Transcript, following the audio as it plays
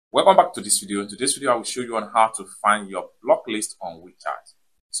Welcome back to this video. In today's video, I will show you on how to find your block list on WeChat.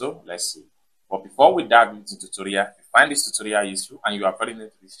 So let's see. But before we dive into the tutorial, if you find this tutorial useful and you are very new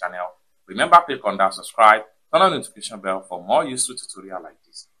to this channel, remember click on that subscribe, turn on the notification bell for more useful tutorial like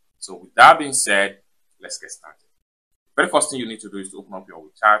this. So with that being said, let's get started. The very first thing you need to do is to open up your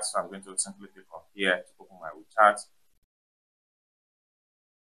WeChat. So I'm going to simply click on here to open my WeChat.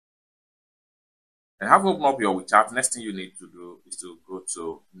 And having opened up your WeChat, next thing you need to do is to go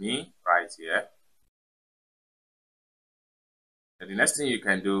to me right here. And the next thing you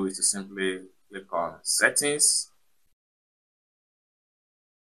can do is to simply click on settings.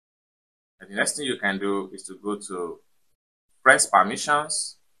 And the next thing you can do is to go to friends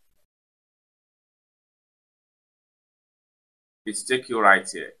permissions. It take you right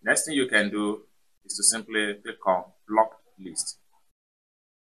here. Next thing you can do is to simply click on blocked list.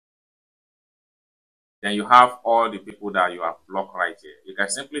 Then you have all the people that you have blocked right here. You can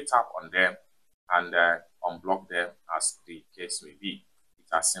simply tap on them and unblock them as the case may be.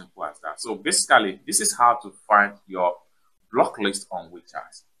 It's as simple as that. So basically, this is how to find your block list on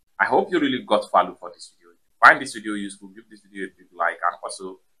WeChat. I hope you really got value for this video. If you find this video useful, give this video a big like, and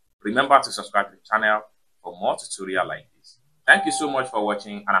also remember to subscribe to the channel for more tutorial like this. Thank you so much for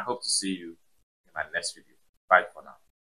watching, and I hope to see you in my next video. Bye for now.